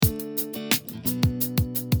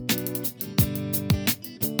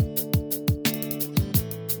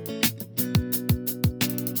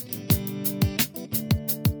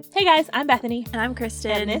Hey guys, I'm Bethany. And I'm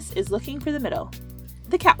Kristen. And this is Looking for the Middle.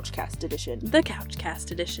 The Couchcast edition. The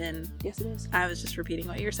Couchcast edition. Yes, it is. I was just repeating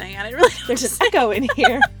what you were saying. I didn't really know. There's an echo in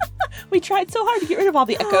here. We tried so hard to get rid of all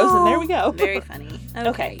the echoes, and there we go. Very funny.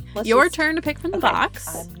 Okay. Your turn to pick from the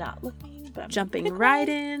box. I'm not looking, but I'm jumping right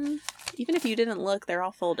in. Even if you didn't look, they're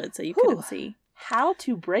all folded, so you couldn't see. How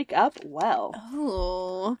to break up well.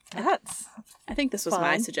 Oh. I think this was fun.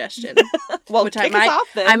 My suggestion. Well, which kick us off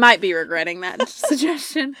then. I might be regretting that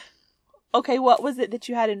suggestion. Okay, what was it that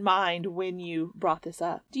you had in mind when you brought this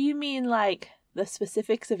up? Do you mean like the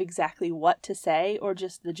specifics of exactly what to say, or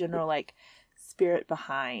just the general like spirit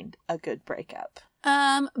behind a good breakup?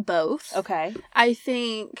 Both. Okay. I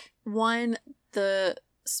think the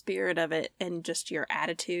spirit of it and just your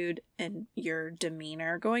attitude and your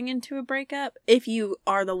demeanor going into a breakup. If you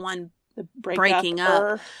are the one breaking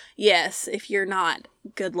up, yes. If you're not,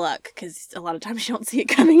 good luck, because a lot of times you don't see it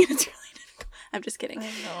coming and it's really difficult. I'm just kidding.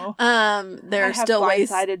 I know. There are still ways.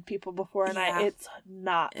 I have blindsided people before, and it's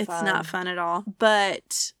not fun. It's not fun at all.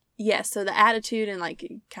 But yes, so the attitude and like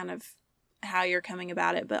kind of how you're coming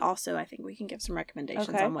about it, but also I think we can give some recommendations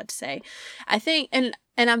on what to say. I think, and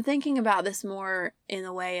I'm thinking about this more in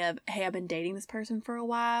the way of, hey, I've been dating this person for a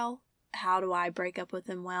while. How do I break up with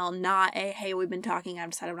them well? Not hey, we've been talking,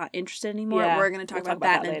 I've decided I'm not interested anymore. Yeah, we're going to talk about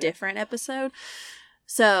that in a different episode.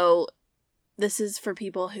 So this is for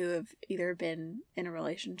people who have either been in a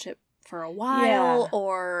relationship for a while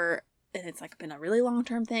and it's like been a really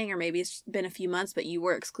long-term thing, or maybe it's been a few months, but you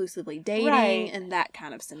were exclusively dating and that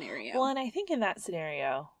kind of scenario. Well, and I think in that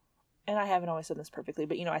scenario, and I haven't always done this perfectly,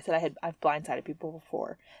 but I said I've blindsided people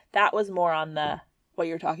before. That was more on what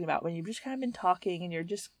you're talking about, when you've just kind of been talking and you're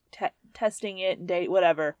just testing it and date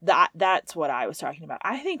whatever. That's what I was talking about.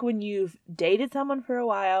 I think when you've dated someone for a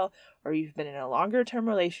while, or you've been in a longer term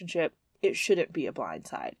relationship, it shouldn't be a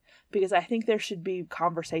blindside, because I think there should be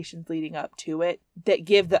conversations leading up to it that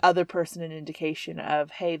give the other person an indication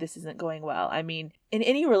of, hey, this isn't going well. I mean, in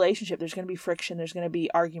any relationship, there's going to be friction, there's going to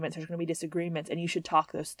be arguments, there's going to be disagreements, and you should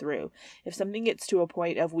talk those through. If something gets to a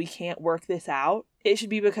point of we can't work this out, it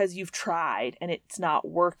should be because you've tried and it's not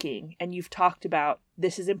working, and you've talked about,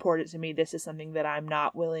 this is important to me, this is something that I'm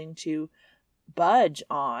not willing to budge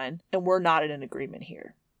on, and we're not in an agreement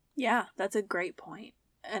here. Yeah, that's a great point.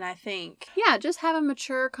 And I think, just have a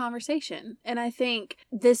mature conversation. And I think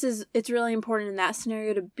it's really important in that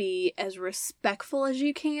scenario to be as respectful as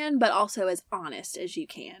you can, but also as honest as you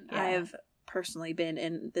can. Yeah. I have personally been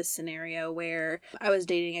in this scenario where I was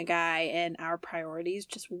dating a guy and our priorities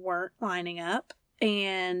just weren't lining up.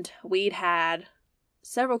 And we'd had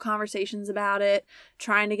several conversations about it,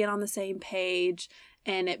 trying to get on the same page.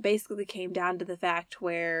 And it basically came down to the fact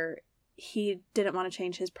where he didn't want to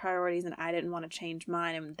change his priorities and I didn't want to change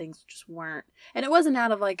mine, and things just weren't. And it wasn't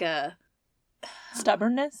out of like a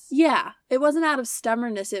stubbornness. Yeah, it wasn't out of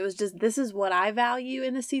stubbornness. It was just, this is what I value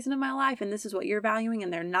in this season of my life, and this is what you're valuing,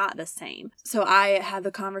 and they're not the same. So I had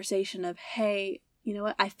the conversation of, hey, you know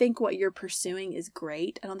what? I think what you're pursuing is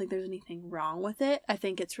great. I don't think there's anything wrong with it. I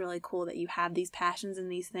think it's really cool that you have these passions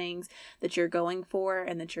and these things that you're going for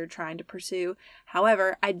and that you're trying to pursue.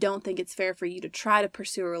 However, I don't think it's fair for you to try to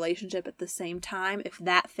pursue a relationship at the same time if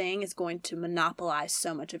that thing is going to monopolize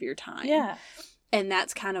so much of your time. Yeah. And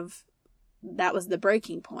that was the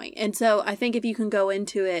breaking point. And so I think if you can go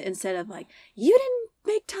into it instead of like, you didn't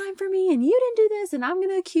make time for me and you didn't do this and I'm going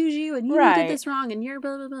to accuse you and you did this wrong and you're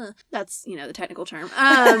blah, blah, blah. That's, the technical term.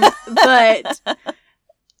 But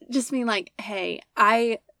just being like, hey,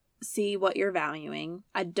 I see what you're valuing.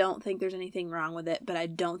 I don't think there's anything wrong with it, but I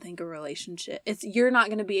don't think a relationship, you're not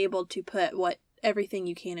going to be able to put everything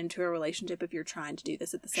you can into a relationship if you're trying to do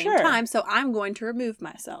this at the same time. So I'm going to remove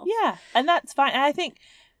myself. Yeah. And that's fine. And I think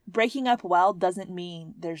breaking up well doesn't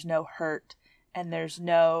mean there's no hurt. And there's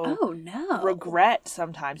no regret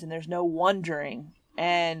sometimes, and there's no wondering.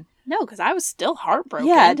 And no, because I was still heartbroken.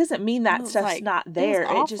 Yeah, it doesn't mean that stuff's not there.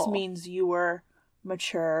 It just means you were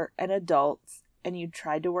mature and adults, and you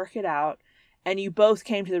tried to work it out, and you both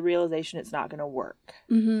came to the realization it's not going to work.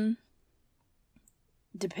 Mm-hmm.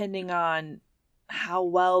 Depending on how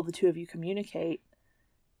well the two of you communicate,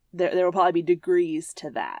 there will probably be degrees to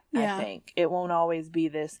that, I think. It won't always be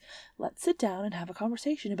this, let's sit down and have a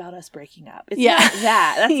conversation about us breaking up. It's not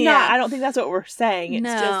that. That's not, I don't think that's what we're saying.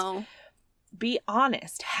 It's just be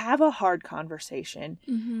honest. Have a hard conversation.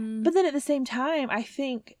 Mm-hmm. But then at the same time, I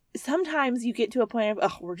think sometimes you get to a point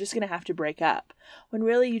of, we're just going to have to break up. When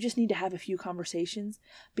really you just need to have a few conversations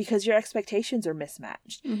because your expectations are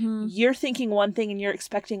mismatched. Mm-hmm. You're thinking one thing and you're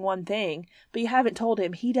expecting one thing, but you haven't told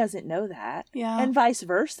him. He doesn't know that. Yeah. And vice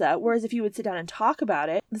versa. Whereas if you would sit down and talk about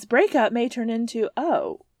it, this breakup may turn into,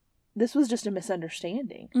 this was just a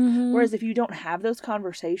misunderstanding. Mm-hmm. Whereas if you don't have those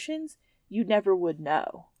conversations, you never would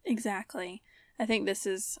know. Exactly. I think this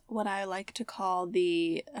is what I like to call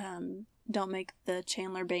the don't make the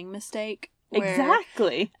Chandler Bing mistake.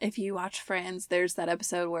 Exactly. If you watch Friends, there's that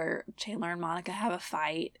episode where Chandler and Monica have a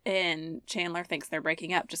fight, and Chandler thinks they're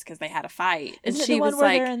breaking up just because they had a fight. And Isn't it she the one was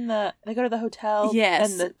where like, they go to the hotel,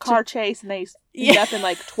 yes, and the car chase, and they end up in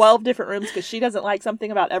like 12 different rooms because she doesn't like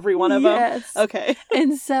something about every one of them? Okay.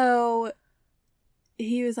 And so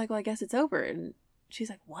he was like, well, I guess it's over. And she's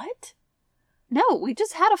like, what? No, we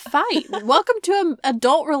just had a fight. Welcome to an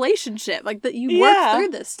adult relationship. Like, that you work through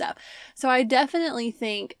this stuff. So I definitely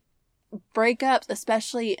think breakups,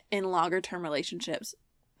 especially in longer term relationships,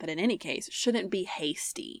 but in any case, shouldn't be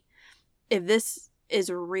hasty. If this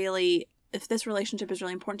relationship is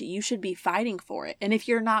really important to you, you should be fighting for it. And if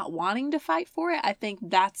you're not wanting to fight for it, I think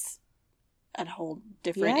that's a whole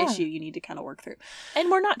different issue you need to kind of work through. And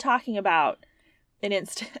we're not talking about in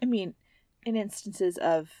instances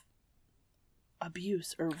of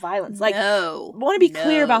abuse or violence. Like, no. I want to be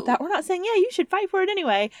clear about that. We're not saying, yeah, you should fight for it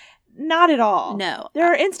anyway. Not at all. No.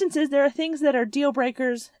 There are things that are deal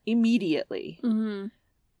breakers immediately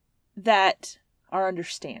that are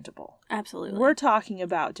understandable. Absolutely. We're talking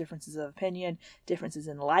about differences of opinion, differences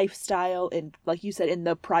in lifestyle, and like you said, in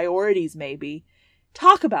the priorities maybe.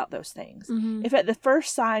 Talk about those things. If at the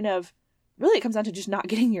first sign of, really it comes down to just not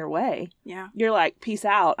getting your way. Yeah. You're like, peace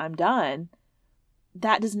out, I'm done.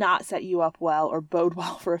 That does not set you up well or bode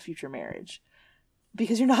well for a future marriage.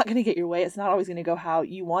 Because you're not going to get your way. It's not always going to go how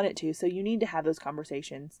you want it to. So you need to have those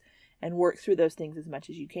conversations and work through those things as much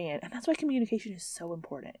as you can. And that's why communication is so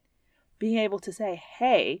important. Being able to say,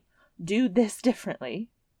 hey, do this differently.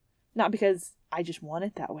 Not because I just want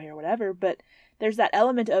it that way or whatever, but there's that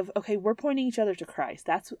element of, okay, we're pointing each other to Christ.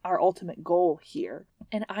 That's our ultimate goal here.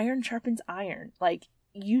 And iron sharpens iron. Like,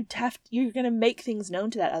 you're going to make things known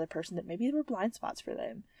to that other person that maybe there were blind spots for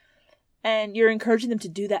them. And you're encouraging them to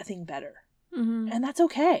do that thing better. And that's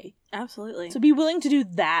okay. Absolutely. So be willing to do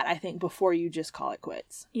that, I think, before you just call it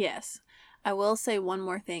quits. Yes. I will say one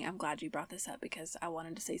more thing. I'm glad you brought this up because I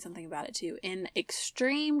wanted to say something about it too. In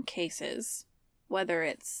extreme cases, whether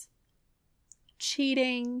it's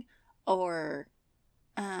cheating or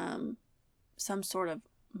some sort of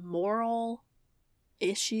moral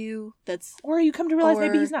issue that's... Or you come to realize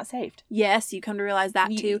maybe he's not saved. Yes, you come to realize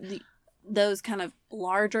that too. Those kind of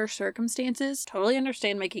larger circumstances, totally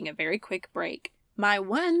understand making a very quick break. My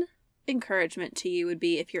one encouragement to you would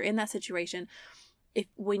be, if you're in that situation,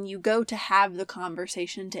 when you go to have the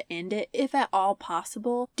conversation to end it, if at all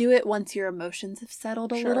possible, do it once your emotions have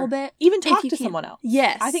settled a little bit. Even talk to someone else.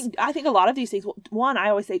 Yes. I think a lot of these things, one,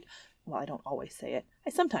 I always say, well, I don't always say it.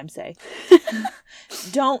 I sometimes say,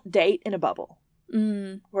 don't date in a bubble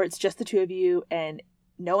where it's just the two of you and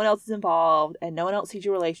no one else is involved and no one else sees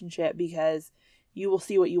your relationship, because you will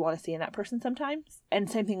see what you want to see in that person sometimes. And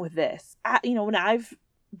same thing with this. When I've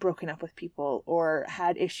broken up with people or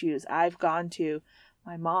had issues, I've gone to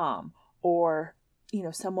my mom or,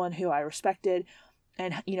 someone who I respected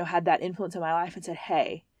and, had that influence in my life and said,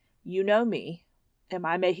 hey, you know me. Am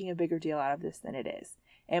I making a bigger deal out of this than it is?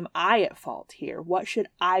 Am I at fault here? What should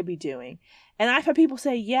I be doing? And I've had people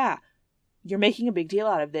say, yeah, you're making a big deal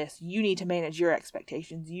out of this. You need to manage your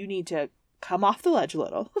expectations. You need to come off the ledge a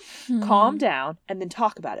little, calm down, and then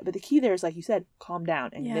talk about it. But the key there is, like you said, calm down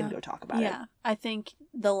and then go talk about it. Yeah, I think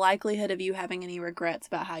the likelihood of you having any regrets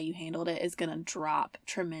about how you handled it is going to drop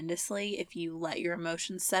tremendously if you let your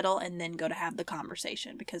emotions settle and then go to have the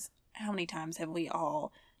conversation. Because how many times have we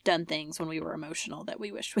all done things when we were emotional that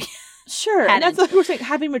we wish we Sure, hadn't. And that's like we're saying,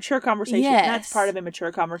 having mature conversation. Yes. That's part of a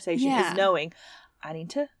mature conversation is knowing, I need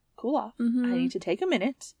to cool off. I need to take a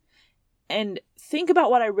minute and think about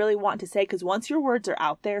what I really want to say, because once your words are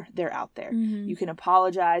out there, they're out there. You can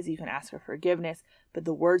apologize, you can ask for forgiveness, but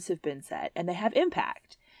the words have been said and they have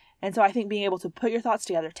impact. And so I think being able to put your thoughts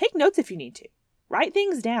together, take notes if you need to, write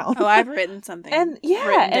things down. Oh, I've written something. And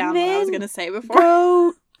written down what I was going to say before.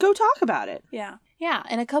 Go talk about it. Yeah. Yeah.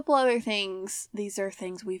 And a couple other things. These are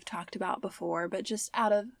things we've talked about before, but just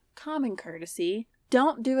out of common courtesy,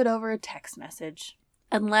 don't do it over a text message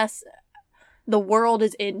unless the world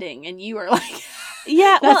is ending and you are like,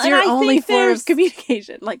 that's your only form of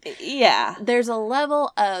communication. Like, there's a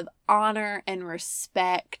level of honor and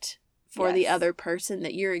respect for the other person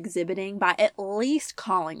that you're exhibiting by at least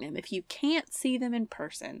calling them. If you can't see them in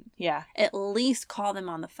person, at least call them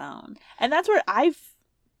on the phone. And that's where I've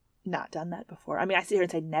not done that before. I mean, I sit here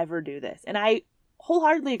and say, never do this. And I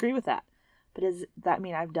wholeheartedly agree with that. But does that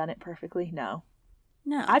mean I've done it perfectly? No.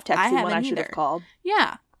 I've texted when I should have called.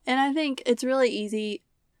 Yeah. And I think it's really easy.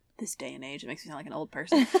 this day and age, it makes me sound like an old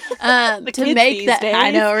person. The To kids make these that, days.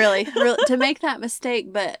 I know, really, to make that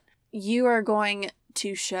mistake, but you are going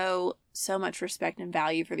to show so much respect and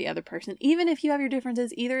value for the other person, even if you have your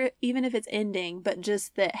differences, even if it's ending, but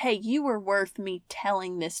just that, hey, you were worth me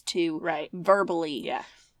telling this to Right. verbally. Yeah.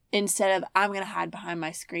 Instead of, I'm going to hide behind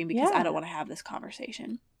my screen because Yeah. I don't want to have this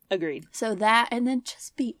conversation. Agreed. So that, and then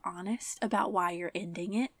just be honest about why you're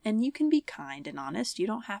ending it. And you can be kind and honest. You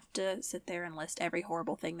don't have to sit there and list every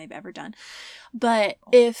horrible thing they've ever done. But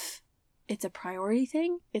if it's a priority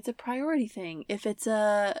thing, it's a priority thing. If it's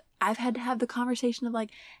I've had to have the conversation of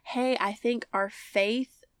like, hey, I think our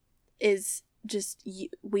faith is just,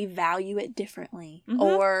 we value it differently. Mhm.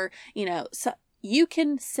 Or, so you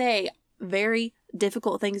can say very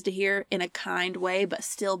difficult things to hear in a kind way, but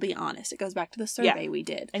still be honest. It goes back to the survey we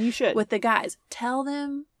did. And you should. With the guys, tell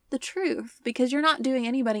them the truth, because you're not doing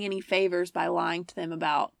anybody any favors by lying to them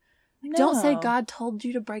about. Don't say No. God told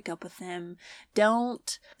you to break up with him.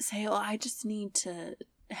 Don't say, well, I just need to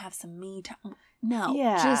have some me time. No,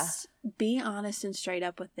 Yeah. just be honest and straight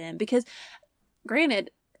up with them. Because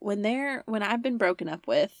granted, when I've been broken up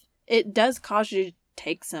with, it does cause you to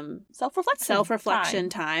take some self-reflection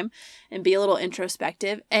time and be a little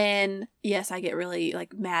introspective. And yes, I get really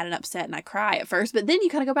like mad and upset and I cry at first, but then you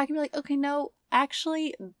kind of go back and be like, okay, no,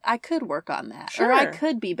 actually I could work on that. Sure. Or I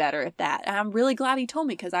could be better at that. And I'm really glad he told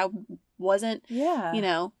me, because I wasn't, Yeah.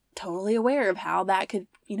 totally aware of how that could,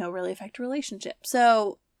 really affect a relationship.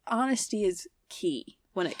 So honesty is key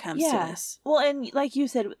when it comes to this. Well, and like you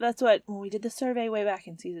said, that's what, when we did the survey way back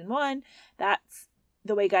in season 1, that's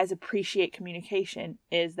the way guys appreciate communication,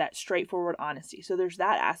 is that straightforward honesty. So there's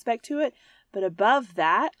that aspect to it. But above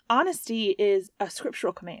that, honesty is a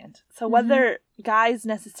scriptural command. So whether guys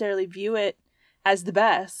necessarily view it as the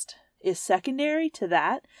best is secondary to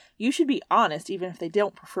that. You should be honest, even if they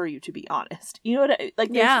don't prefer you to be honest. You know what I like?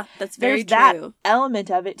 Yeah, that's very there's true. that element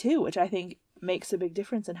of it too, which I think makes a big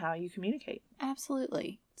difference in how you communicate.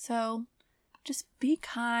 Absolutely. So just be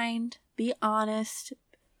kind, be honest,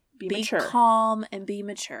 Be be mature. calm, and be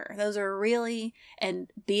mature. Those are really,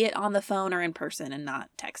 and be it on the phone or in person and not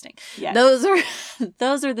texting. Yeah. Those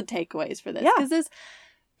are the takeaways for this. Yeah. Because this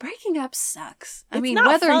breaking up sucks. I It's mean, not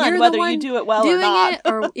whether fun, you're whether the one you do it well or doing not. it,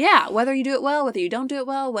 or yeah, whether you do it well, whether you don't do it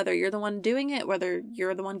well, whether you're the one doing it, whether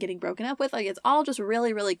you're the one getting broken up with, like, it's all just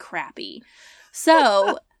really, really crappy.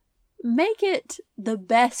 So make it the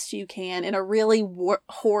best you can in a really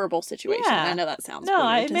horrible situation. Yeah. I know that sounds No,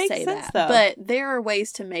 weird it to makes say sense, that, though. but there are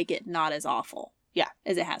ways to make it not as awful. Yeah.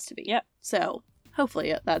 As it has to be. Yep. So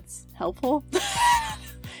hopefully that's helpful.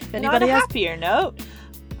 If And anybody on a has, happier note,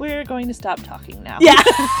 we're going to stop talking now. yeah,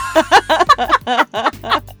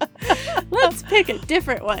 let's pick a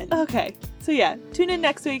different one. Okay. So yeah, tune in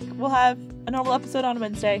next week. We'll have a normal episode on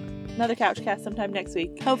Wednesday. Another couch cast sometime next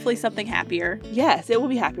week. Hopefully something happier. Yes, it will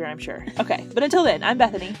be happier, I'm sure. Okay. But until then, I'm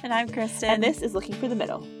Bethany. And I'm Kristen. And this is Looking for the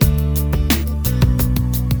Middle.